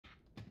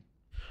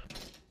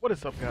What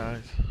is up,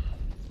 guys?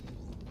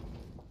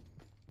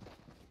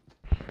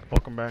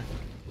 Welcome back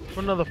to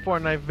another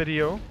Fortnite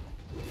video.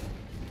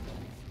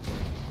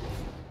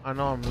 I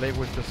know I'm late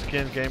with the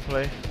skin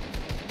gameplay,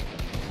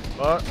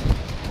 but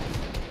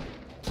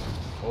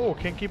oh,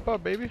 can't keep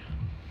up, baby.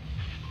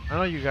 I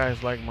know you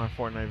guys like my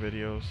Fortnite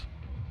videos.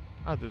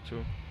 I do too.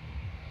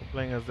 We're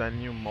playing as that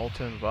new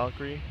Molten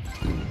Valkyrie.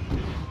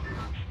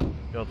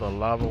 Yo, the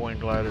lava wing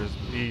glider is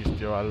beast,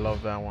 yo. I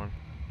love that one.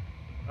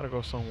 Gotta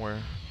go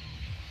somewhere.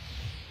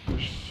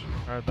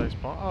 Paradise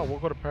Spawn. Oh, we'll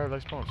go to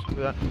Paradise Spawn. Look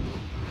at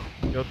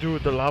that. Yo,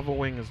 dude, the lava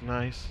wing is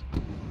nice.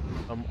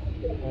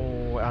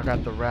 Oh, I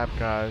got the wrap,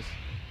 guys.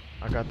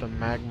 I got the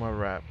magma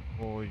wrap.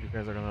 Oh, you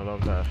guys are gonna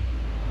love that.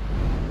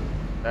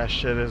 That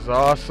shit is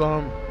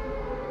awesome.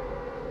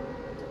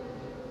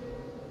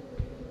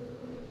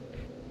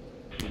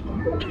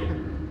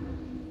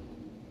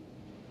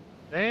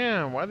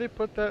 Damn, why they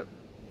put that?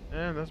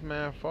 Man, that's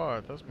mad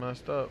far. That's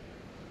messed up.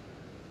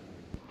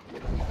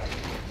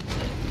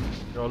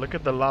 Yo, look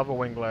at the lava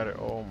wing glider.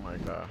 Oh my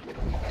god.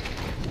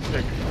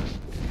 Sick.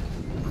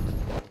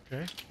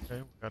 Okay, we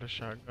got a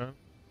shotgun.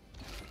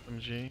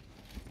 MG.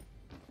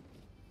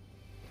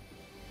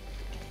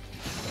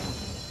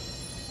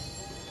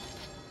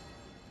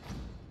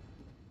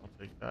 I'll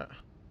take that.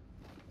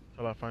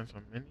 Till I find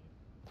some minions.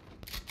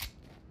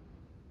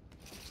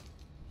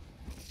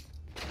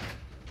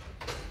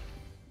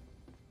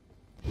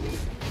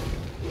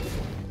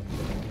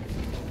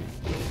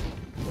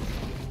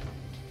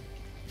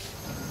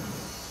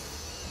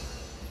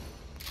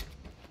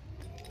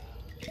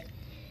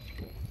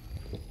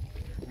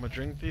 I'm gonna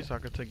drink these so I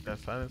can take that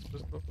silence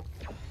pistol.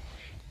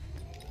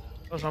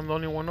 Plus, I'm the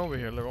only one over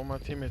here. Look, all my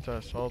teammates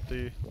are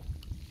salty.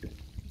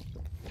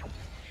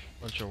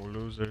 Bunch of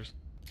losers.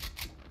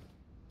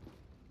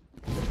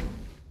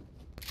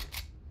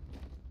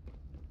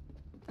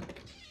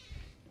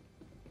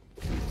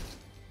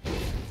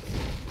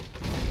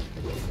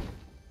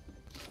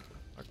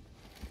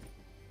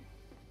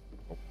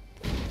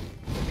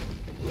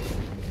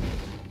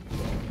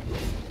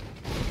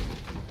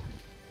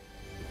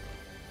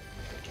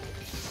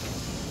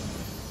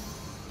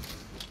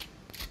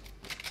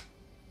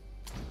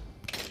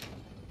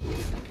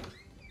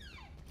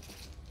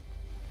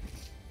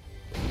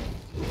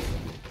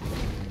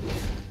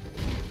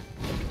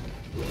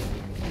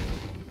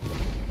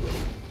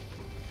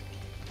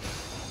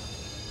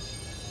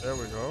 There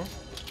we go.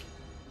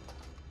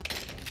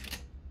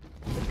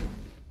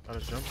 Gotta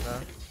jump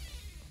back.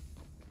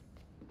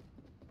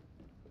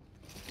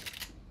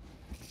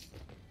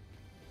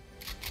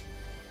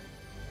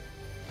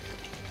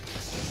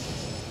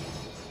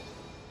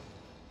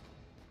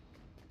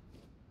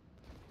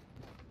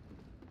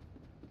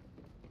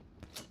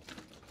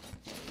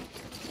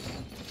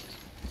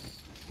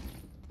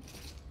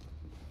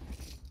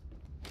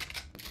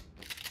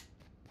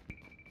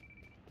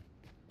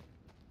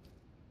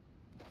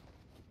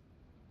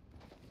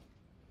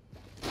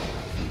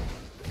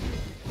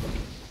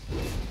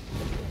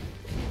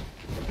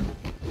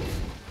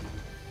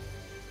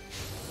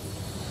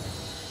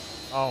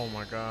 Oh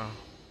my god.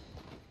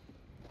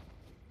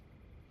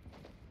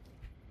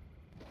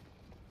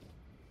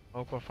 I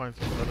hope I find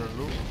some better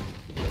loot.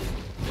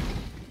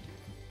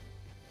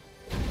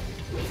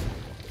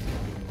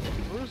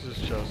 Where is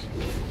this chest?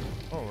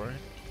 Oh, right.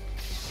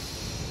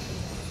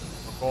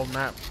 A gold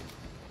map.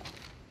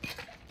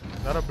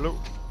 Is that a blue?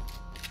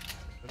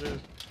 It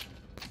is.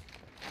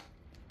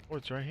 Oh,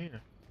 it's right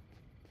here.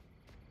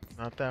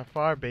 Not that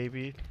far,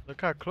 baby.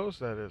 Look how close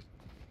that is.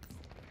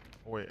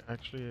 Oh, wait,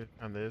 actually, it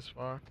kinda is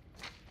far.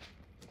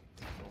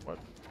 What?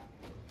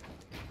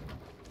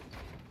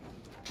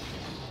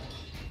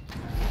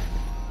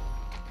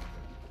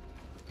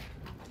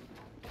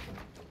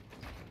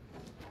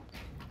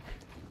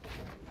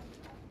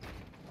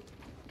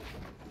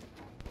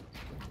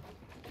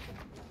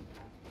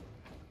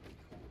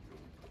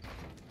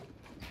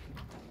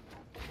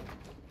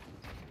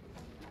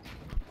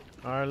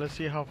 Alright, let's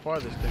see how far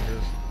this thing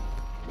is.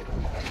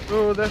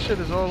 Oh, that shit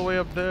is all the way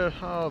up there.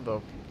 How the...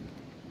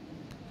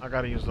 I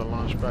gotta use the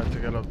launch pad to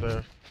get up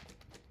there.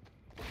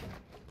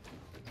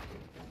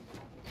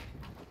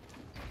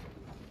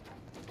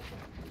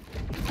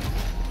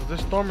 This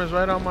storm is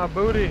right on my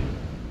booty.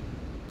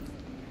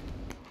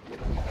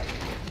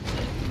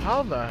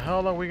 How the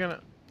hell are we gonna...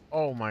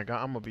 Oh my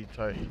god, I'm gonna be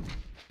tight.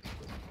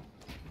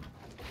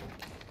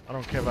 I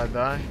don't care if I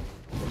die.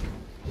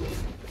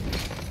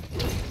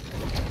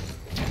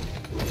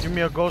 Give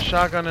me a gold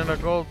shotgun and a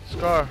gold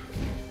scar.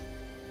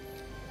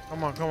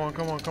 Come on, come on,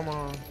 come on, come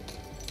on.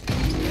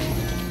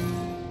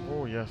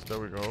 Oh yes, there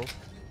we go.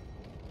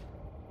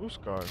 2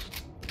 scars.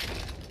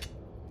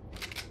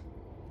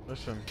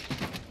 Listen.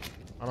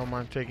 I don't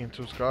mind taking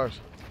 2 scars.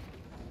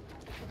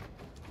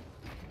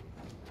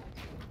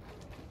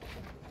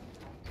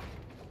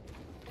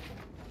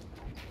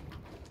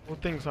 Who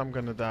thinks I'm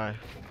gonna die?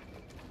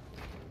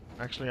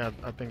 Actually, I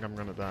think I'm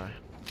gonna die.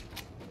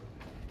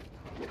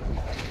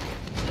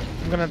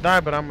 I'm gonna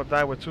die, but I'm gonna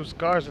die with 2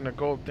 scars and a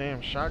gold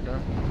damn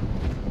shotgun.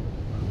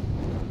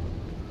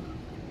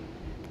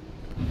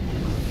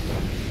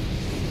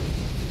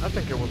 I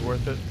think it was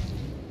worth it.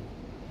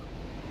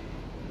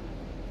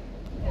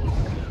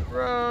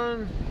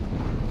 Run!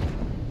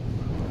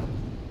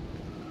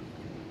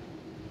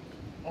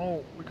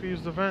 Oh, we could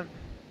use the vent.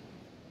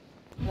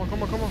 Come on,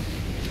 come on, come on.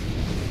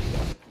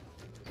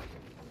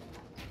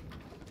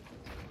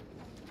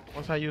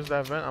 Once I use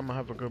that vent, I'm gonna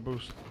have a good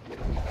boost.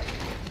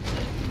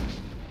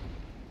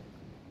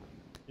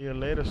 See you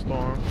later,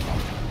 Storm.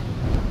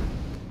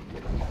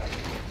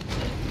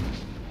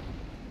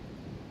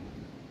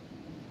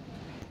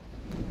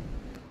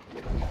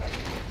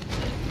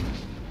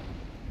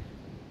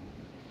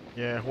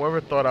 Yeah, whoever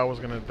thought I was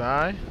gonna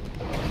die,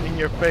 in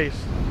your face.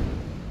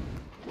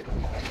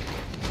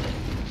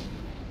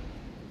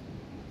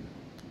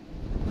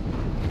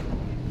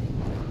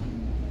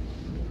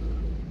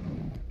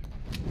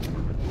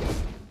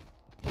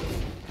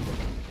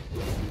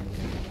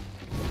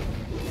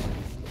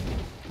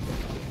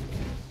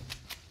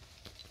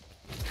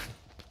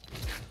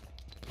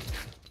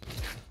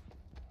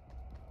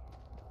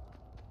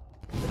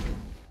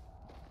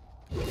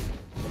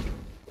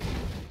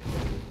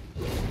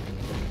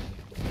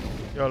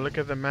 Yo, look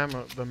at the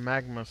magma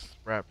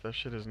wrap. That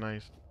shit is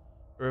nice.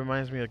 It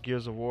reminds me of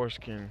Gears of War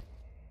skin.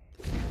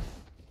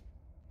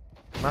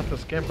 Not the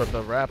skin, but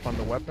the wrap on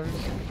the weapons.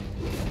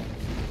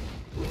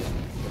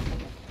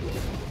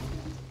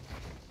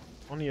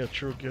 Only a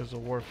true Gears of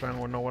War fan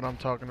will know what I'm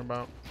talking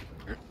about.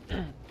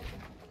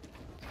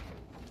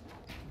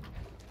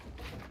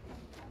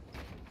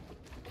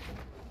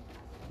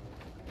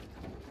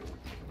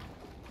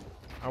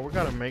 We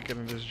gotta make it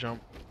in this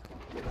jump.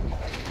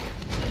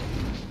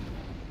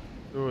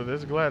 Dude,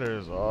 this glider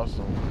is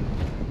awesome.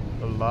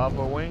 The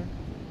lava wing.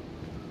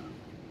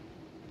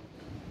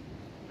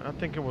 I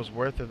think it was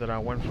worth it that I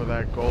went for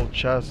that gold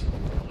chest.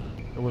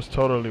 It was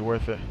totally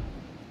worth it.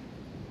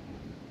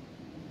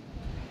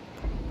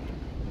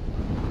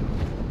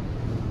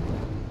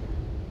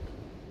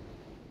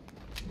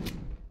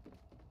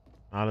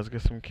 Now let's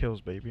get some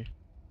kills, baby.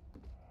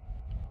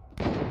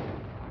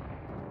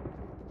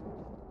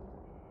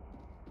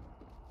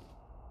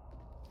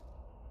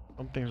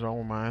 Something's wrong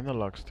with my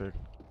analog stick.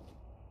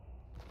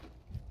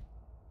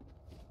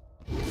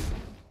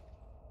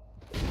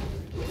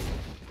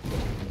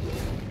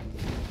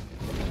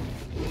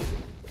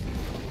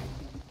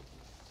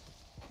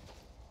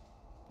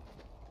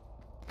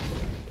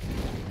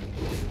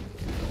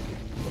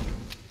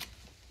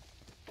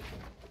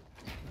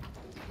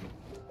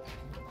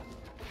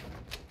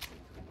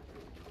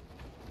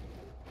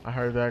 I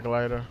heard that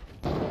glider.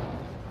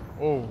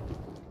 Oh.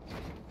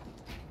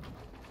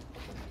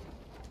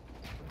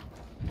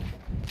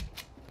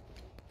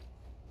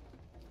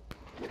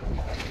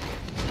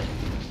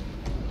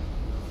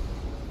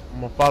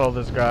 I'm gonna follow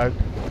this guy.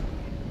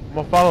 I'm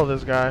gonna follow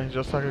this guy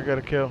just so I can get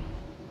a kill.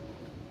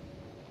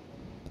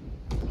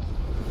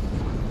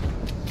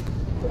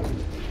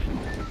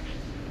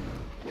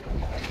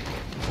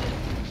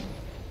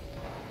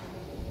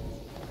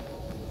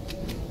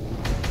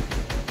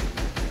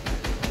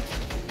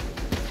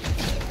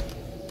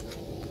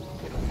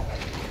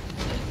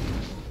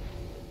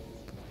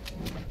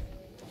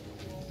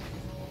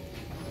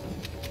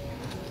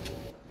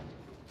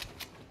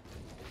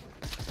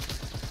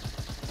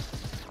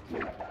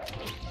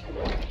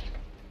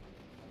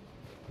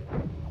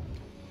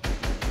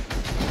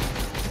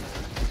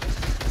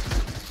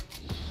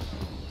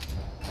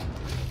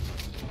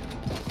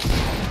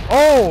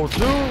 Oh,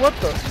 dude, what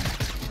the?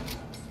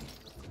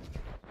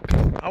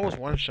 I was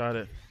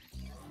one-shotted.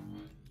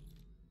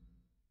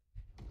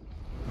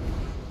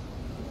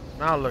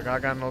 Now look, I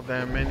got no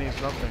damn minis,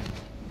 nothing.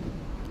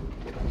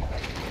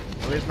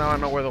 At least now I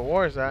know where the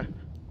war is at.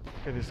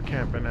 Look at this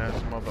camping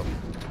ass mother.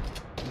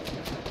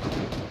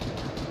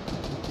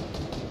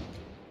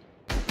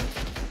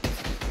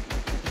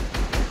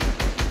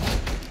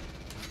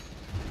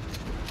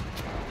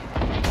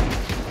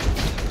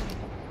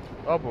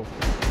 Double.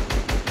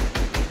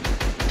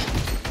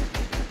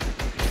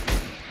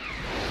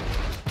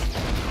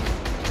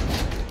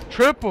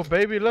 Triple,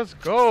 baby, let's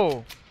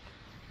go.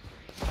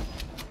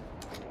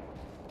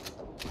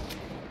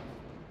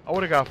 I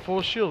would have got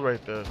full shield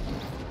right there.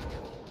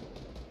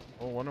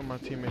 Oh, one of my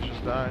teammates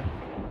just died.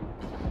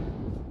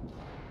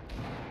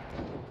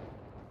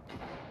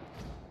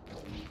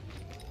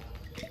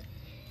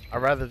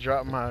 I'd rather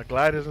drop my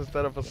gliders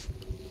instead of a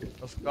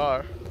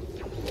scar.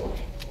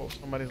 Oh,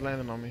 somebody's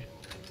landing on me.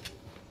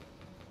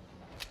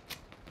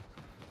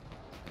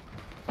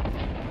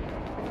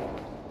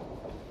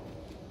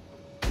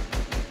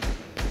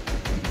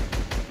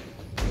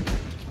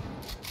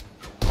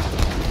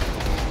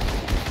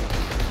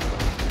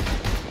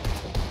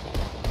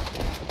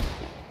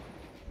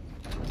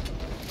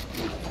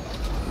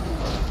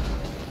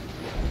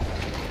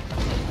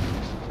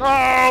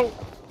 No!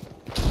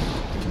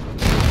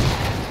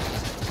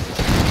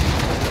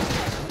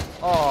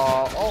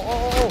 Oh!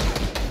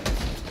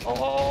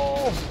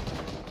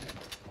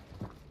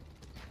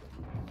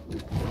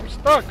 I'm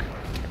stuck.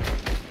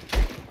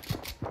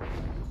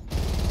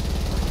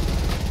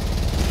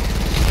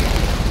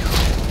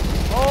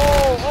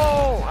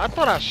 Oh! I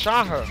thought I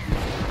shot her.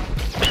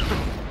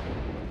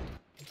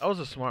 That was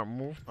a smart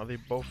move. Are they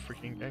both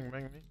freaking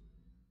gangbang me?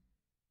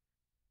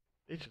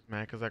 They just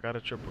mad because I got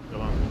a triple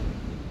kill on them.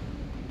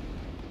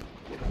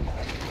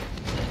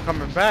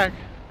 Coming back.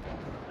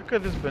 Look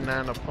at this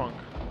banana punk.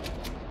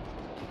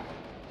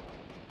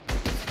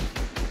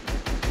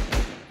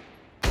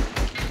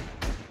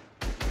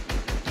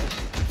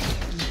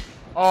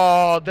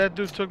 Oh, that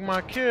dude took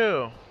my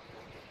kill.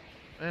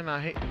 Man, I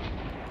hate.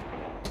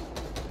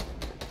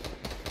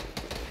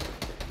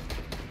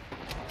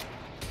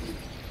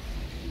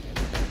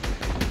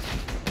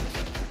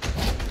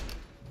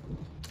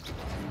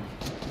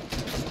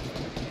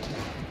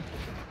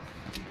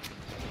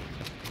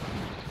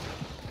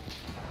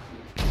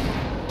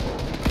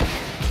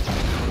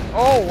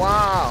 Oh,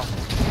 wow.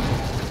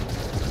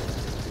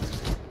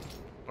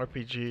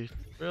 RPG.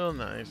 Real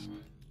nice.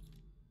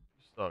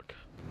 Stuck.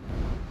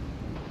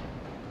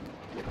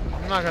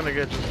 I'm not gonna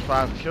get just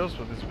 5 kills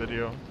for this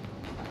video.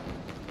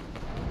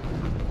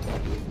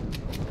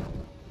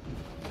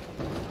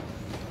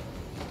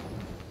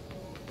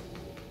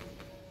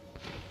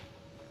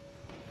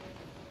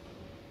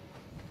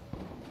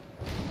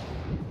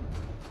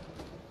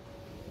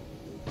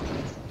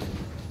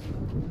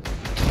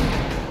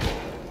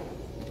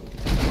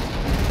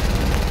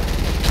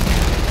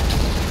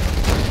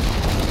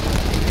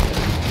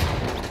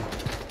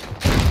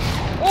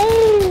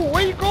 Oh,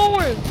 where you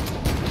going?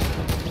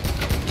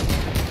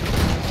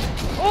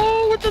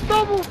 Oh, with the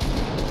double.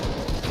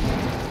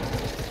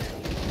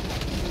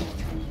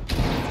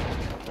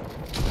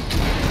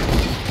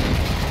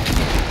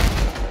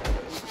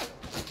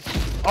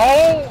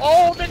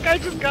 Oh, that guy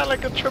just got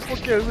like a triple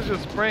kill. He was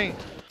just spraying.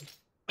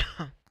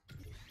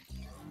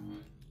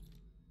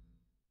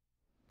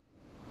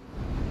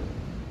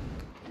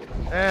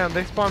 Damn,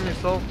 they spawned me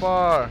so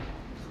far.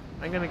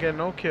 I ain't gonna get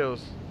no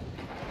kills.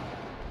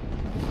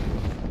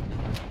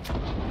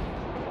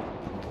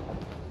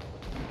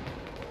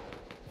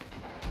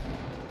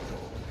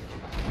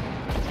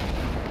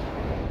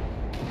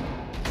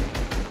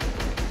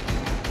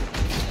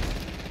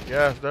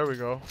 Yes, there we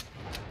go.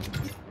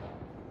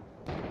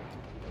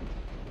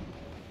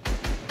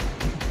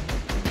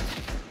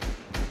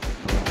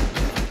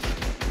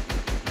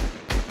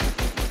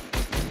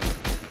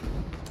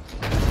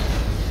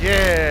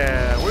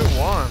 Yeah, we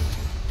won.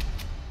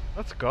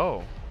 Let's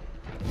go.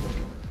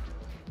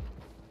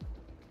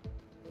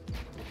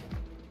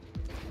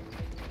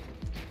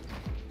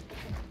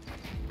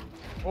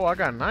 Oh, I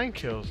got 9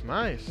 kills.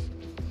 Nice.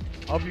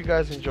 I hope you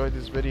guys enjoyed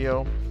this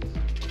video.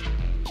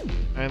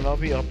 And I'll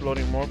be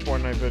uploading more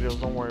Fortnite videos.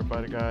 Don't worry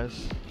about it,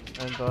 guys.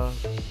 And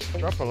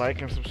drop a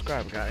like and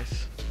subscribe,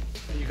 guys.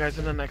 See you guys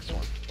in the next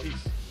one.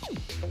 Peace.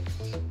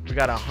 We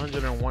got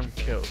 101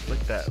 kills. Look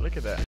at that. Look at that.